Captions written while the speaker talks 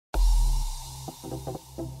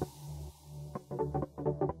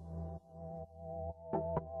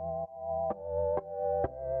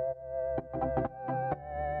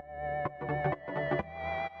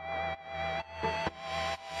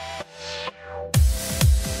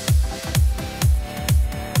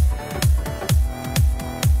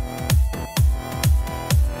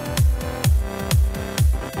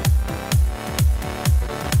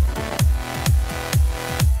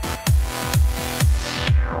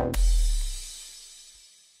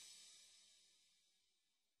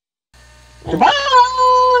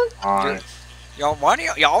Y'all, why do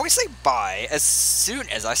y'all always say bye as soon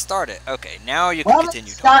as I start it? Okay, now you can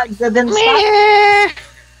continue talking.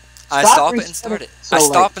 I stop it and start it. I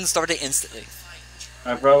stop and start it instantly.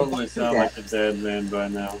 I probably sound like a dead man by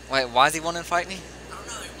now. Wait, why does he want to fight me?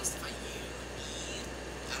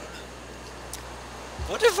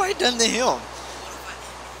 What have I done to him?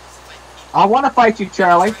 I want to fight you,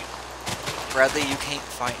 Charlie. Bradley, you can't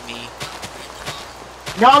fight me.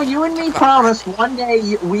 No, you and me promised one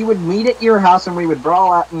day we would meet at your house and we would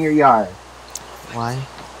brawl out in your yard. Why?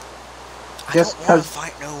 Just because.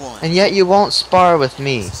 Fight no one. And yet you won't spar with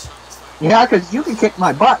me. Yeah, because you can kick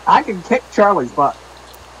my butt. I can kick Charlie's butt.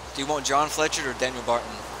 Do you want John Fletcher or Daniel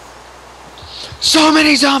Barton? So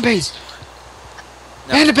many zombies!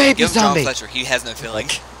 No, and a baby give him zombie! John Fletcher. He has no feeling.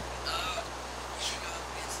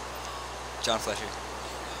 John Fletcher.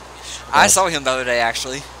 I saw him the other day,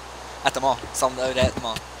 actually. At the mall. Saw him the other day at the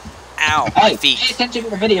mall. Ow, Hey, my feet. pay attention to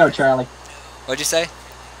the video, Charlie. What'd you say?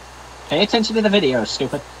 Pay attention to the video,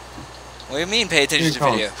 stupid. What do you mean pay attention to the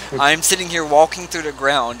video? I'm sitting here walking through the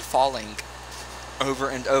ground, falling over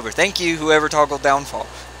and over. Thank you, whoever toggled downfall.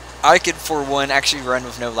 I could, for one, actually run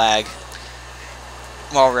with no lag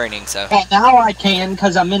while raining, so. Well, now I can,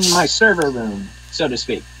 because I'm in my server room, so to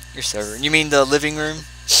speak. Your server. You mean the living room?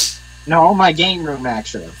 No, my game room,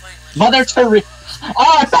 actually. Mother Teresa.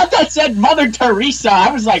 Oh, I thought that said Mother Teresa.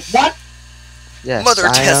 I was like, what? Yes, Mother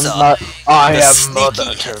Tessa. I The am Mother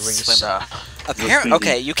sneaky Teresa. swimmer. Apparently,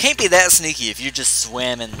 okay, you can't be that sneaky if you just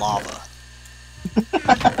swam in lava.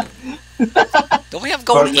 Don't we have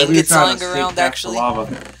golden ingots lying around, actually?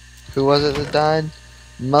 Who was it that died?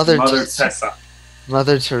 Mother Tessa.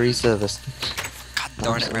 Mother Teresa. God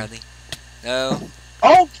darn it, Bradley. No.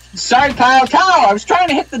 Oh, sorry, Kyle. Kyle, I was trying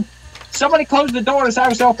to hit the... Somebody closed the door as I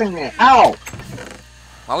was opening it. Ow!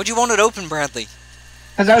 Why would you want it open, Bradley?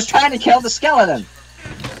 Because I was trying to kill the skeleton.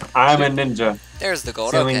 I'm a ninja. There's the gold,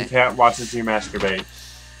 Stealing okay. cat watches you masturbate.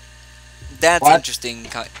 That's What? interesting,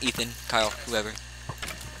 Ethan, Kyle, whoever.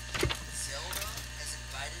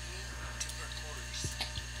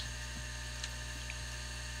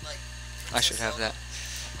 I should have that.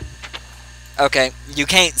 Okay, you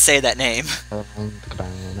can't say that name.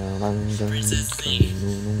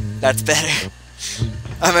 That's better.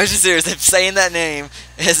 I'm actually serious, if saying that name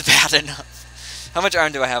is bad enough. How much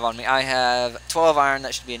iron do I have on me? I have 12 iron,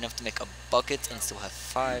 that should be enough to make a bucket, and still have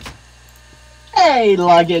 5. Hey,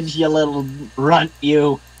 luggage, you little runt,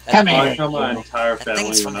 you. Come I here. tell my entire That family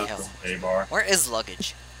thing's went from up hell. to a bar. Where is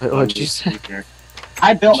luggage? What'd you say?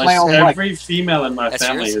 I built my own luggage. Every female in my That's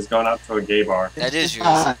family yours? has gone out to a gay bar. That is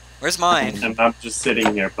yours. Where's mine? And I'm just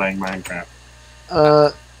sitting here playing Minecraft.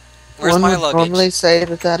 Where's one my would luggage? normally say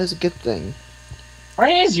that is a good thing. Where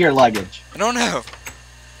is your luggage? I don't know.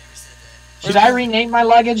 Should I rename my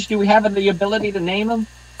luggage? Do we have the ability to name them?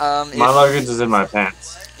 My luggage is in my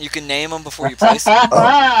pants. You can name them before you place them.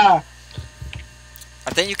 I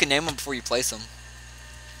think you can name them before you place them.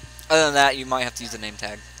 Other than that, you might have to use the name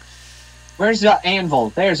tag. Where's the anvil?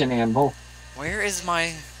 There's an anvil. Where is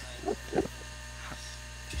my...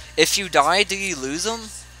 If you die, do you lose them?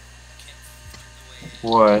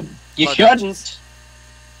 What? You Luggage. shouldn't.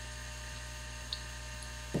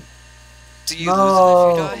 Do you lose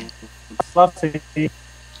them if you die? Fluffy.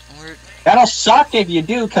 Where... That'll suck if you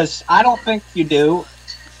do, because I don't think you do.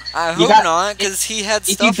 I hope not, because he had If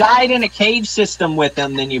stuff... you died in a cave system with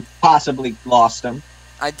him, then you possibly lost him.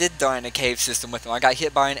 I did die in a cave system with him. I got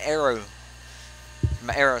hit by an arrow.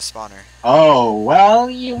 My arrow spawner. Oh, well,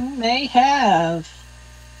 you may have.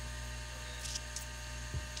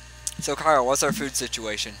 So, Kyle, what's our food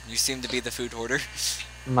situation? You seem to be the food hoarder.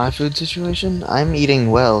 My food situation? I'm eating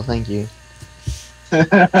well, thank you. I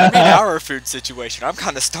mean, our food situation. I'm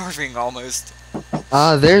kind of starving almost.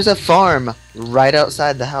 There's a farm right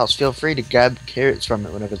outside the house. Feel free to grab carrots from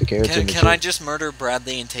it whenever the carrots are Can I just murder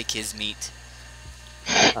Bradley and take his meat?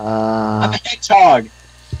 I'm a hedgehog.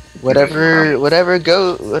 Whatever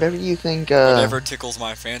you think, Whatever tickles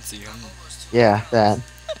my fancy. Yeah, that.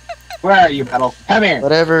 Where are you, Metal? Come here.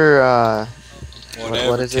 Whatever, Whatever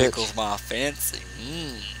what is it? tickles my fancy.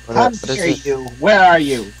 Come here, you. Where are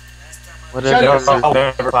you? Whatever. You'll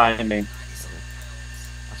never find me.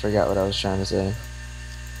 I forgot what I was trying to say.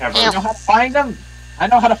 Ever. You know how to find them? I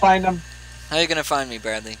know how to find them. How are you gonna find me,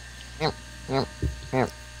 Bradley?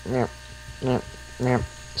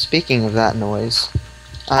 Speaking of that noise,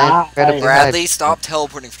 Ah, I'm incredibly Bradley, hyped. stop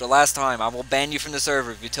teleporting for the last time. I will ban you from the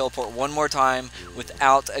server if you teleport one more time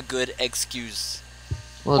without a good excuse.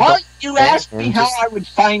 Well, Well, don't you ban asked me him, how just- I would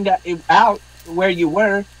find out where you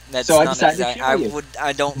were. That's So I not decided to exact. kill you.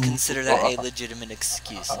 I don't consider that a legitimate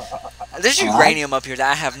excuse. There's uranium up here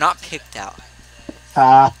that I have not picked out.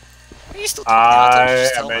 Ah, Are you still talking? I'll I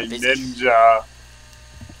just am tell a him I'm busy. ninja.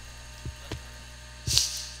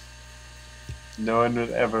 No one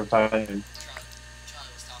would ever find me.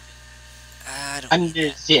 I don't. under the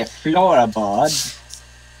floorboard.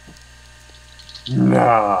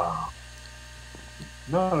 No.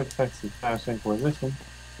 No one expects the Spanish Inquisition.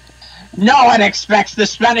 No one expects the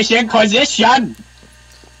Spanish Inquisition.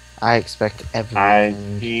 I expect I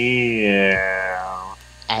everything. feel.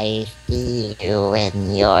 I see you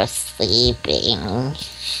when you're sleeping.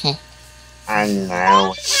 I Oh know.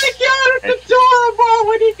 my god, it's adorable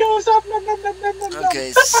when he goes up. Nom, nom, nom, nom, nom, nom.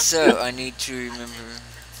 Okay, so I need to remember.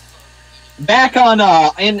 Back on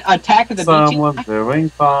in Attack of the B Someone Team, doing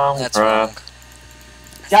farm That's wrong. craft.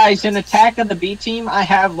 guys. In Attack of the B Team, I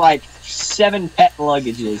have like 7 pet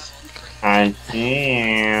luggages. I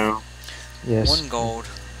feel. Yes. 1 gold.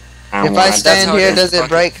 If I That's stand how it here, is, does it fuck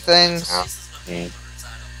break things?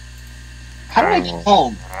 How do I get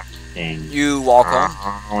home? You walk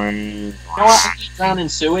home. You know what? I eat drown in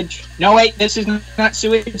sewage. No, wait, this is not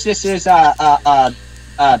sewage. This is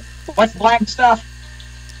what's black stuff?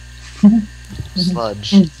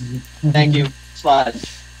 Sludge. Thank you, sludge.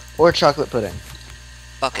 Or chocolate pudding.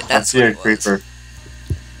 Bucket. I That's see what a it was. creeper.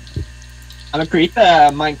 I'm a creeper.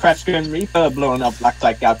 Minecraft's Grim Reaper blowing up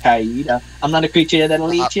like Al Qaeda. I'm not a creature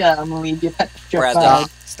that'll eat you. I'm gonna leave you petrified. Bradley,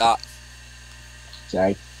 stop.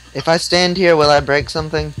 Sorry. If I stand here, will I break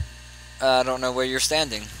something? I don't know where you're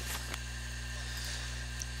standing.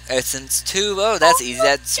 Essence 2. Oh, that's easy.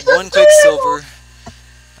 That's 1 quick silver.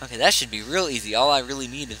 Okay, that should be real easy. All I really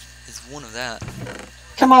need is 1 of that.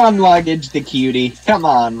 Come on, luggage, the cutie. Come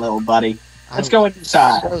on, little buddy. Let's go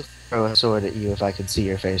inside. I would throw a sword at you if I could see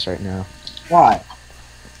your face right now. Why?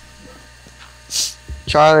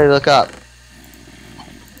 Charlie, look up.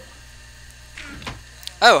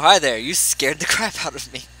 Oh, hi there. You scared the crap out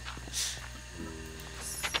of me.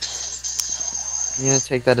 I'm gonna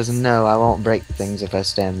take that as a no. I won't break things if I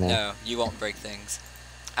stand there. No, you won't break things.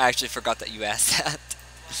 I actually forgot that you asked that.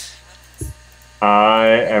 I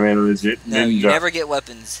am a legit ninja. No, you never get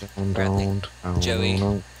weapons, Bradley.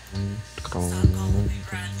 Joey.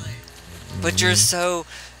 But you're so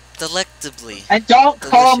delectably. And don't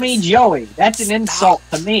call me Delicious. Joey. That's an Stop. insult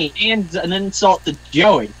to me and an insult to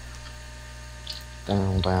Joey.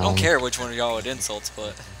 Down, I down. don't care which one of y'all it insults,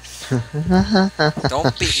 but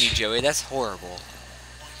don't beat me, Joey. That's horrible.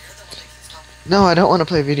 No, I don't want to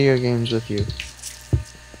play video games with you.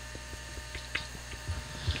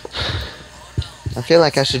 I feel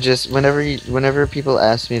like I should just whenever people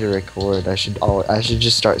ask me to record, I should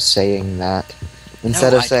just start saying that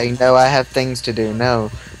instead No, of I saying don't. no, I have things to do.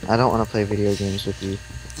 No, I don't want to play video games with you.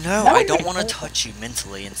 No, No, I don't no. want to touch you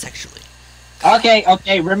mentally and sexually. Okay.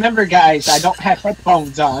 Remember, guys, I don't have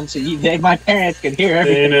headphones on, so my parents could hear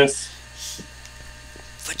everything. Penis.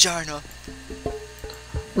 Vagina.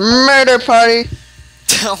 Murder party.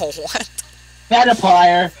 What?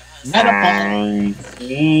 Metaplier. I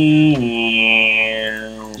feel.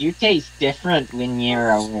 You taste different when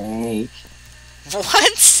you're awake.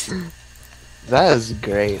 What? That is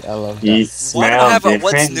great. I love You that. Why do I smell have a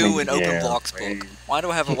What's different New when in Open you're Blocks book? awake. Why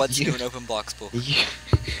do I have a What's New in Open Blocks book?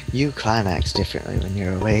 You climax differently when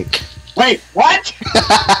you're awake. Wait, what?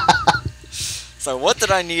 So what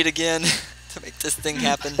did I need again to make this thing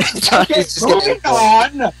happen? Okay, Charlie's just moving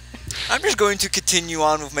gonna- on. I'm just going to continue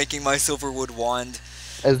on with making my silverwood wand.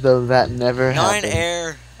 as though that never 9 happened.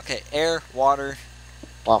 air. Okay, air, water.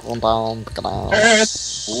 Earth,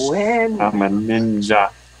 wind, I'm a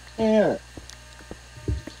ninja. air.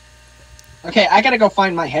 Okay, I gotta go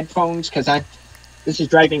find my headphones because this is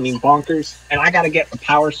driving me bonkers, and I gotta get the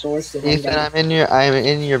power source. Ethan, I'm in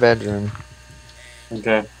your bedroom.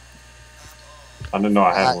 Okay. I didn't know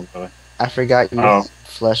I had one, really. I forgot you Oh.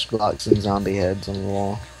 flesh blocks and zombie heads on the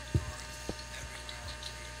wall.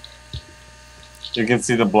 You can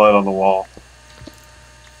see the blood on the wall.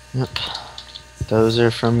 Yep. Those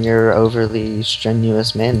are from your overly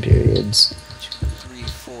strenuous man periods. 2, 3,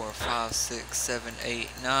 4, 5, 6, 7, 8,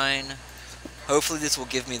 9. Hopefully this will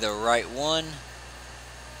give me the right one.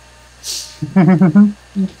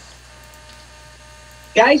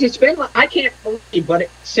 Guys, it's been, I can't believe, but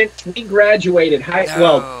since we graduated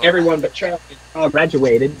well, everyone but Charlie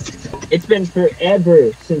graduated, it's been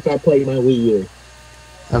forever since I played my Wii U.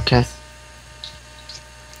 Okay.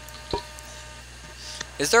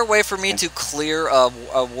 Is there a way for me to clear a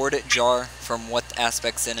warded jar from what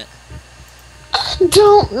aspects in it? I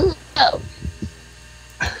don't know.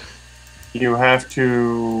 You have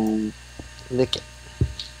to Lick it.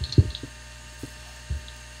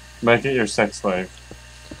 make it your sex slave.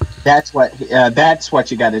 That's what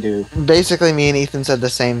you got to do. Basically, me and Ethan said the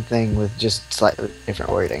same thing with just slightly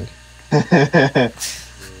different wording.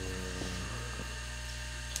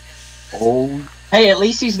 Oh, hey, at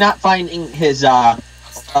least he's not finding his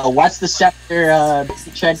what's the scepter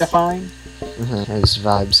he tried to find? His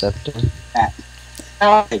vibe scepter.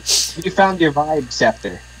 Okay, you found your vibe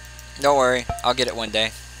scepter. Don't worry, I'll get it one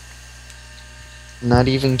day. Not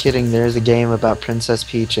even kidding, there's a game about Princess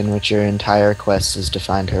Peach in which your entire quest is to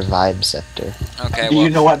find her vibe scepter. Okay, Do well,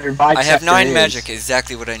 you know what her vibe I have scepter 9 is? magic,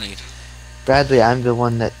 exactly what I need. Bradley, I'm the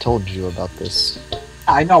one that told you about this.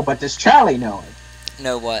 I know, but does Charlie know it?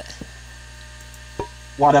 Know what?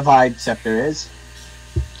 What a vibe scepter is?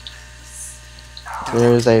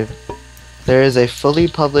 There is a fully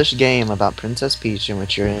published game about Princess Peach in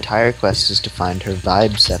which your entire quest is to find her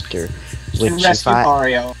vibe scepter, And rescue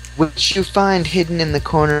Mario. which you find hidden in the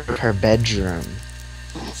corner of her bedroom.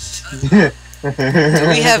 Do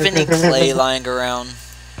we have any clay lying around?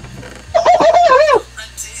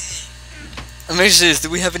 Let me just do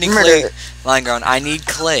we have any clay lying around? I need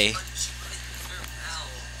clay.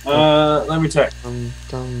 Let me check. Dum,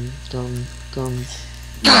 dum, dum, dum.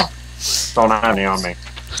 Don't have any on me.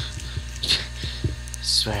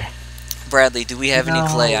 Swear. Bradley, do we have any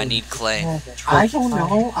clay? I need clay. I don't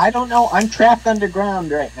know. I don't know. I'm trapped underground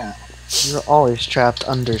right now. You're always trapped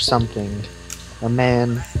under something. A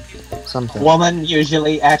man. Something. Woman,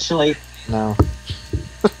 usually, actually. No.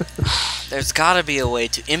 There's gotta be a way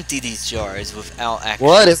to empty these jars without actually...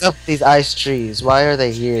 What is up with these ice trees? Why are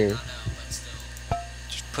they here?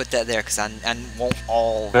 Just put that there, because I want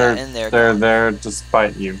all They're that in there. they're there to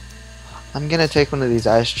spite you. I'm gonna take one of these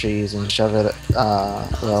ice trees and shove it,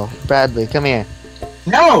 well, Bradley, come here.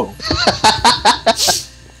 No!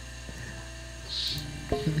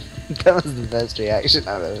 That was the best reaction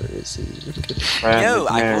I've ever received. No,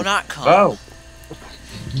 I will not come. Oh,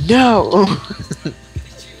 No!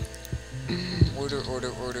 Order.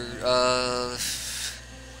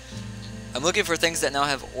 I'm looking for things that now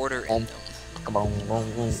have order in them.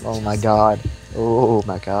 Oh my god. Oh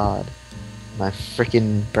my god. My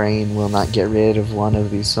freaking brain will not get rid of one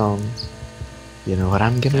of these songs. You know what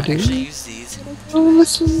I'm gonna I do? actually use these.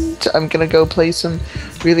 I'm gonna go play some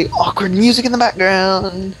really awkward music in the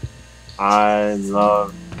background. I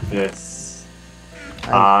love this.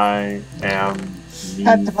 I am.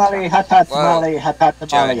 Hot tamale, hot tamale, hot tamale,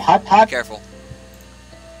 Joey, hot Be hot. careful.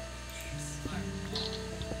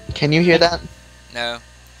 Can you hear that? No.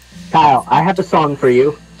 Kyle, I have a song for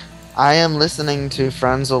you. I am listening to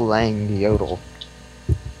Franzel Lang yodel.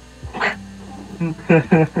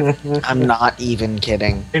 I'm not even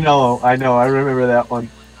kidding. I know, I remember that one.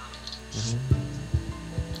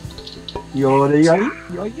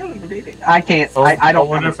 I can't, Oh, I don't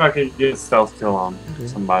wonder if I could get stealth kill on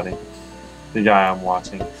somebody. The guy I'm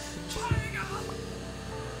watching.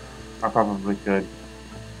 I probably could.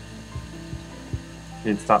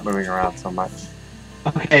 He'd stop moving around so much.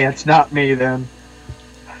 Okay, it's not me then.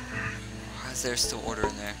 Why is there still order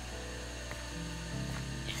in there?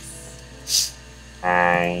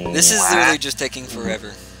 This is literally just taking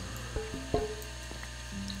forever.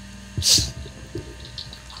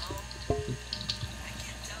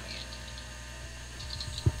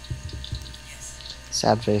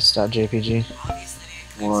 Sadface.jpg.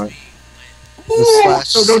 What? The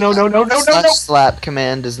slash, No. slash slap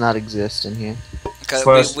command does not exist in here.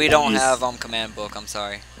 Because we don't have command book, I'm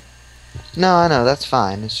sorry. No, I know, that's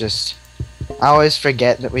fine. It's just, I always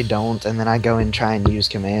forget that we don't, and then I go and try and use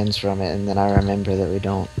commands from it, and then I remember that we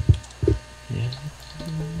don't.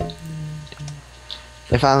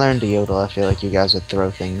 If I learned to yodel, I feel like you guys would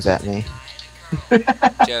throw things at me.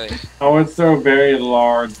 Joey. I would throw very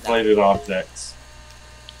large bladed objects.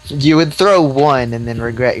 You would throw one and then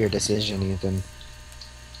regret your decision, Ethan.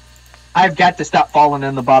 I've got to stop falling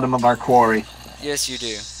in the bottom of our quarry. Yes, you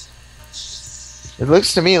do. It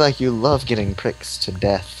looks to me like you love getting pricks to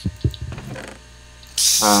death.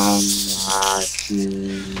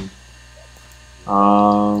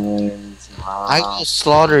 I will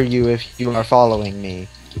slaughter you if you are following me.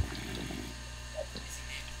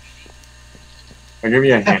 I'll give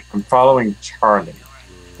you a hint. I'm following Charlie.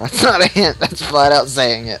 That's not a hint, that's flat out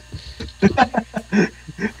saying it.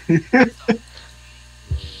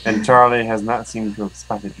 And Charlie has not seemed to have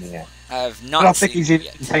spotted me yet. I have I not don't think seen he's you even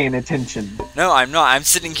yet. paying attention. No, I'm not. I'm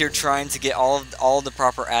sitting here trying to get all the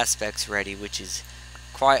proper aspects ready, which is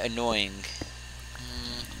quite annoying.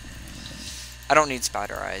 I don't need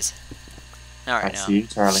spider eyes. Not right I now. see you,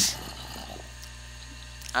 Charlie.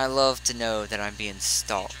 I love to know that I'm being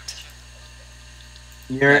stalked.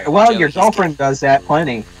 Your No, Joey, your he's girlfriend does that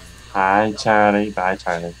plenty. Hi, Charlie. Bye,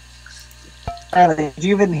 Charlie. Did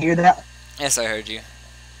you even hear that? Yes, I heard you.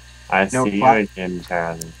 I No, see you what? again,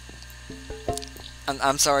 Charlie.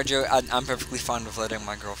 I'm sorry, Joe. I'm perfectly fine with letting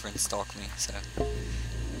my girlfriend stalk me. So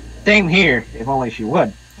Same here. If only she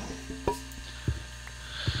would.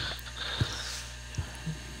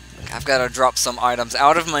 I've got to drop some items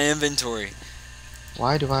out of my inventory.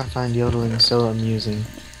 Why do I find yodeling so amusing?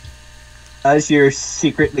 As you're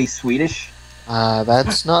secretly Swedish.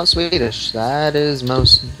 That's not Swedish. That is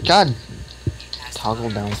most... God!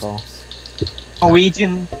 Toggle downfall.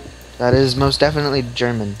 Norwegian. That is most definitely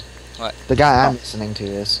German. What? The guy I'm listening to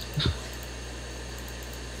is.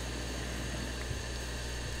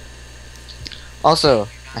 Also,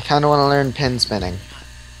 I kind of want to learn pin spinning.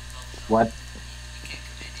 What?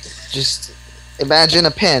 Just imagine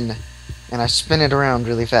a pin, and I spin it around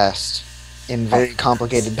really fast in very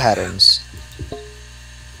complicated patterns.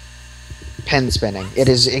 Pin spinning. It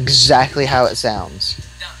is exactly how it sounds.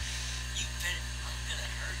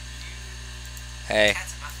 Hey,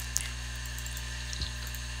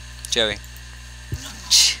 Joey.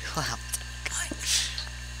 Chill out.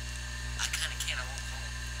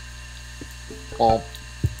 Well,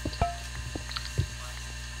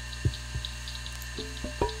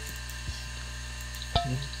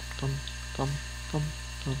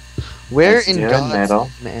 where It's in doing God's metal.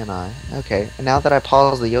 name am I? Okay, and now that I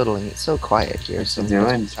pause the yodeling, it's so quiet here. What So you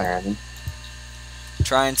doing, Charlie?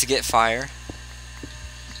 Trying to get fire.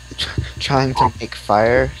 trying to make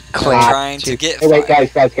fire. I'm Claim trying to get Hey, wait, fire.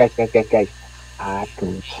 guys. I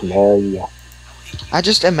can smell you. I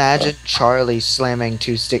just imagine Charlie slamming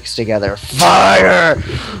two sticks together. Fire!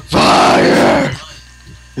 Fire!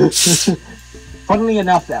 Funnily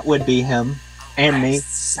enough, that would be him and me.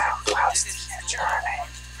 So close to you, Charlie.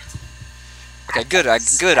 Okay,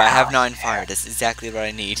 good. I have 9 fire. That's exactly what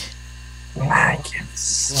I need. I can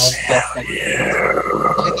smell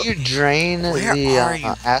you. Can you drain Where the are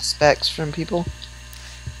you? aspects from people?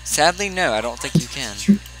 Sadly, no. I don't think you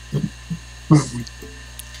can.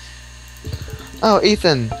 Oh,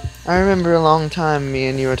 Ethan, I remember a long time me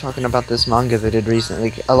and you were talking about this manga that did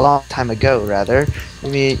recently, a long time ago rather.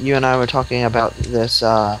 You and I were talking about this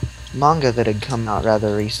manga that had come out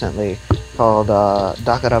rather recently called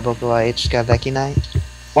Dakara Boku wa Ichika Dekinai.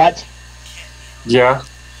 What? Yeah.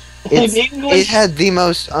 In It English? had the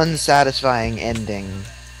most unsatisfying ending.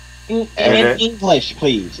 In English,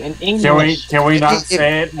 please. In English. Can we not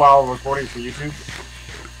say it while recording for YouTube?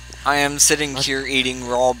 I am sitting here eating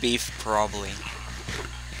raw beef, probably.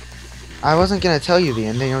 I wasn't gonna tell you the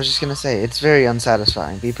ending, I was just gonna say, it's very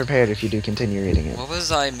unsatisfying. Be prepared if you do continue reading it. What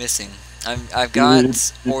was I missing? I've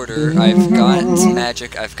got order. I've got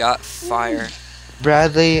magic. I've got fire.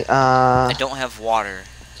 Bradley, I don't have water.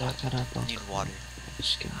 I need water.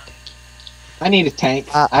 I need a tank.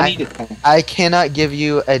 I need a tank. I cannot give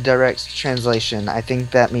you a direct translation. I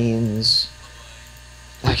think that means...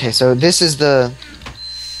 Okay, so this is the...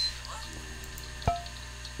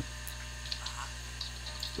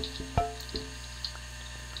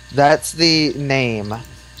 That's the name,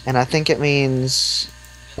 and I think it means...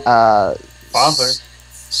 Father.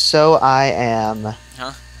 So I am...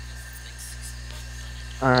 Huh?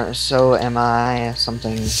 Or so am I,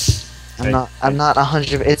 something... Hey, I'm not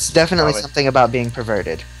 100... It's definitely Probably. something about being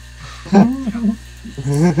perverted.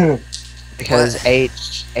 Because What?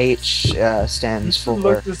 H stands for...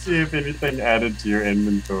 Look to see if anything added to your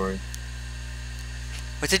inventory.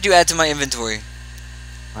 What did you add to my inventory?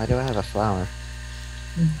 Why do I have a flower?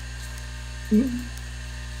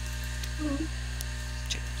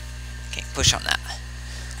 Okay, push on that.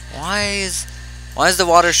 Why is the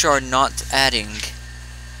water shard not adding?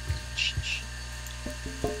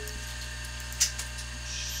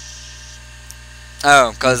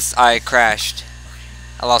 Oh, because I crashed.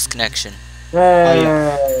 I lost connection.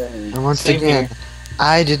 And once Same again,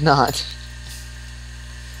 I did not.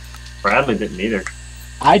 Bradley didn't either.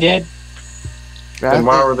 I did. Then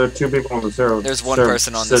why were there 2 people on the server? There's one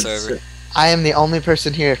person on the server. I am the only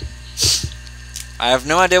person here. I have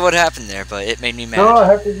no idea what happened there, but it made me mad. No, I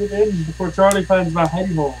have to get in before Charlie finds my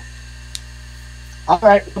heady hole.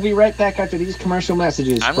 Alright, we'll be right back after these commercial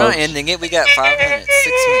messages. I'm folks. not ending it. We got 5 minutes,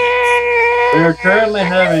 6 minutes. We are currently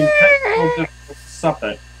having technical difficulties. Stop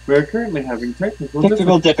that. We're currently having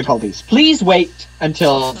technical difficulties. Please wait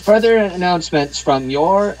until further announcements from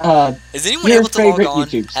your Is anyone your able to log favorite on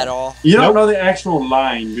YouTube at site. all? You don't Nope. know the actual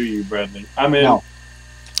line, do you, Bradley? I mean, No.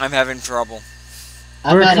 I'm having trouble.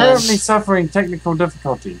 I'm we're not currently suffering technical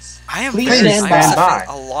difficulties. I am Please very stand I'm by. suffering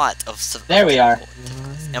a lot of There we are.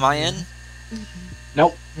 Am I in?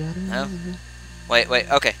 Nope. No. Wait.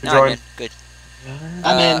 Okay. Now Join. I'm in. Good.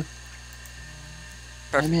 I'm in.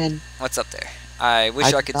 Perfect. I'm in. What's up there? I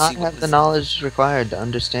wish I could not see what have the was. knowledge required to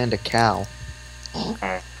understand a cow.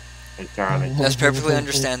 Hey, Charlie. That's perfectly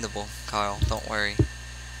understandable, Kyle. Don't worry.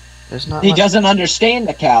 There's not He much. doesn't understand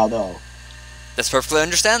the cow though. That's perfectly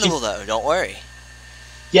understandable, though. Don't worry.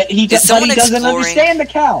 Yet he Is but someone he doesn't exploring- understand the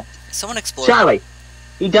cow. Someone explore. Charlie,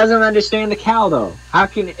 he doesn't understand the cow though. How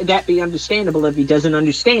can that be understandable if he doesn't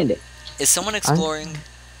understand it? Is someone exploring?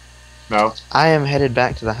 No. I am headed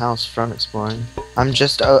back to the house from exploring. I'm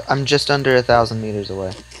just under 1,000 meters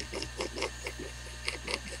away.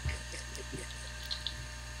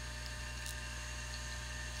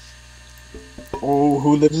 Oh,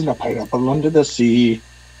 who lives in a pineapple under the sea?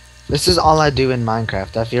 This is all I do in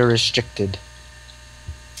Minecraft. I feel restricted.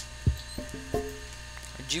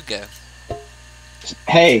 Where'd you go?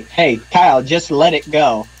 Hey, Kyle, just let it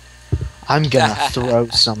go. I'm gonna throw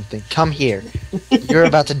something. Come here. You're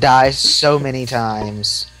about to die so many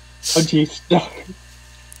times. Oh jeez.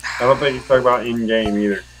 I don't think he's talking about in-game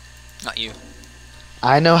either. Not you.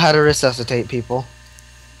 I know how to resuscitate people.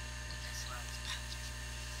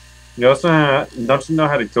 You also don't you know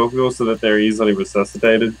how to kill people so that they're easily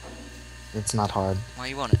resuscitated? It's not hard. Why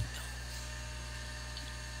you want it?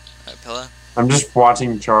 Pillow. I'm just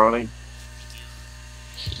watching Charlie.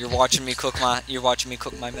 You're watching me cook my. You're watching me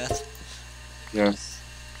cook my meth. Yes.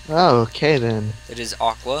 Oh, okay then. It is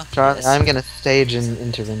aqua. Charlie, Yes. I'm gonna stage an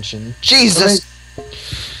intervention. Jesus!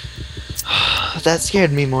 That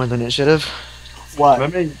scared me more than it should have. What?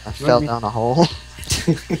 I fell down a hole.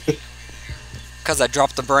 Because I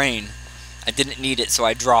dropped the brain. I didn't need it, so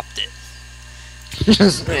I dropped it.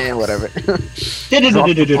 Just, whatever.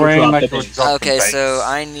 Okay, so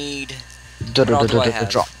I need. all do I have?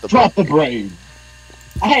 Drop the Drop the brain.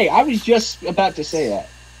 Hey, I was just about to say that.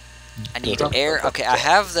 I need air. Okay, I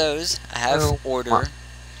have those. I have order.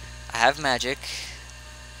 I have magic.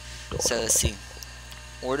 So let's see.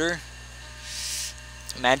 Order.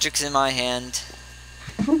 Magic's in my hand.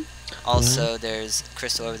 Also, there's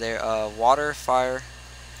crystal over there. Water, fire.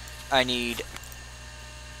 I need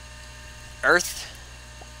earth,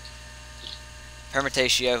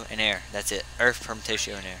 permutatio, and air. That's it. Earth,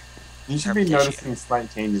 permutatio, and air. You should be noticing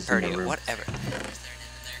slight changes in the Perdio, room. whatever.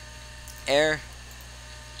 Air.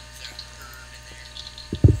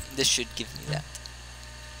 This should give me that.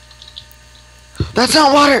 That's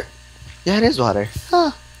not water! Yeah, it is water.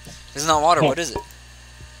 Huh. It's not water. What is it?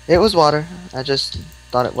 It was water. I just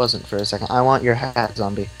thought it wasn't for a second. I want your hat,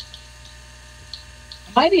 zombie.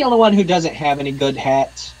 Am I the only one who doesn't have any good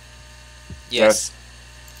hats? Yes.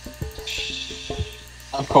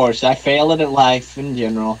 Of course, I fail it at life in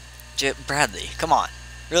general. Bradley, come on.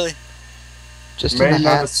 Really? Just You in may the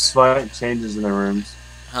notice hat. slight changes in the rooms.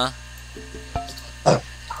 Huh?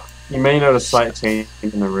 You may notice slight change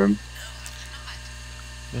in the room.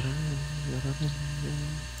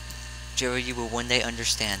 Joey, you will one day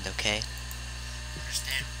understand, okay?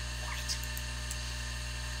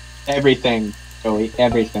 Everything, Joey,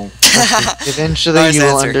 everything. Eventually Nice you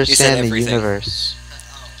will answer. He said understand the everything. universe.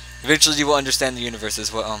 Eventually you will understand the universe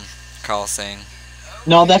is what Carl's saying.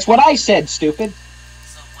 No, that's what I said, stupid.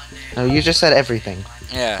 No, you just said everything.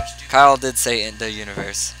 Yeah, Kyle did say in the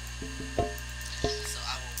universe.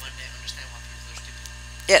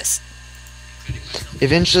 Yes.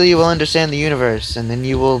 Eventually you will understand the universe, and then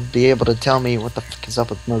you will be able to tell me what the fuck is up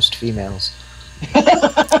with most females.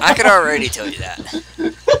 I could already tell you that.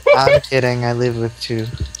 I'm kidding, I live with two.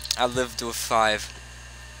 I lived with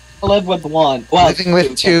 5. I live with one. Well, Living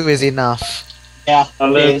with two is enough. Yeah, I it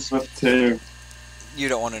live is. with two. You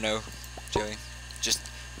don't want to know, Joey. Just,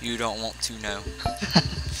 you don't want to know.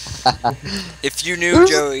 If you knew,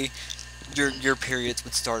 Joey, your periods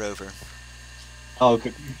would start over. Oh,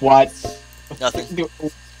 what? Nothing.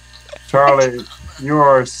 Charlie, you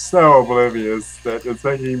are so oblivious that it's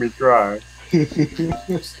making me cry.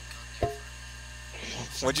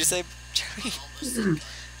 What'd you say, Joey?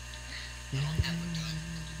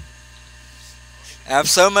 I have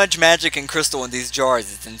so much magic and crystal in these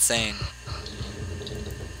jars, it's insane.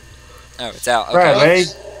 Oh, it's out. Okay. Bradley,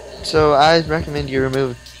 So I recommend you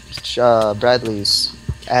remove Bradley's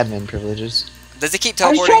admin privileges. Does it keep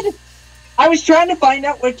I teleporting? was trying to find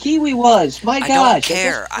out where Kiwi was. My I gosh. don't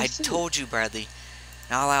care. I just- told you, Bradley.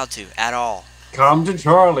 Not allowed to at all. Come to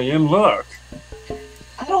Charlie and look.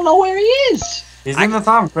 I don't know where he is. He's in the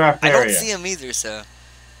Thaumcraft I area. don't see him either, so.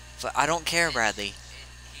 But I don't care, Bradley.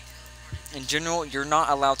 In general, you're not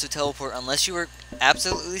allowed to teleport unless you are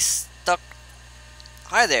absolutely stuck.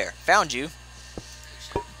 Hi there, found you.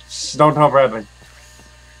 Shh, don't tell Bradley.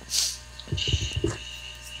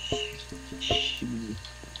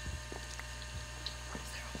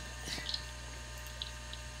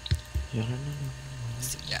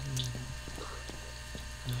 Yeah.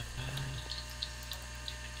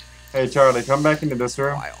 Hey, Charlie, come back into this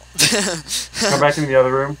room. Wild. Come back into the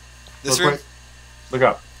other room. This Real room? quick. Look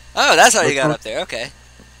up. Oh, that's how you Look got up. up there. Okay.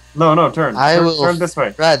 No, turn. I turn, will- turn this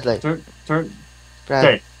way. Bradley. Turn. Bradley.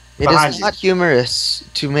 Okay. It behind is you. not humorous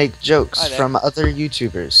to make jokes Hi there. from other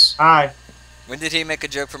YouTubers. Hi. When did he make a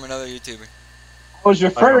joke from another YouTuber? I was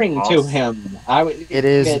referring Like a to boss. him. It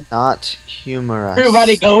is not humorous.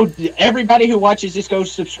 Everybody who watches this, go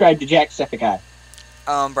subscribe to Jacksepticeye.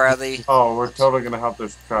 Bradley. Oh, we're totally gonna help their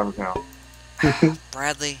subscriber count.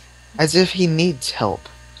 Bradley. As if he needs help.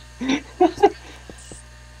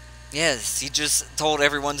 Yes, he just told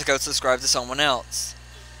everyone to go subscribe to someone else.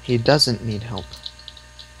 He doesn't need help.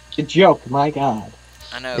 The joke, my God.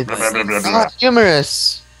 I know, It's but not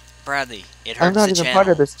humorous. Bradley, it hurts I'm not the even channel. part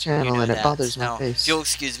of this You channel know and it that. bothers my Now, face. if you'll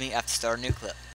excuse me, I have to start a new clip.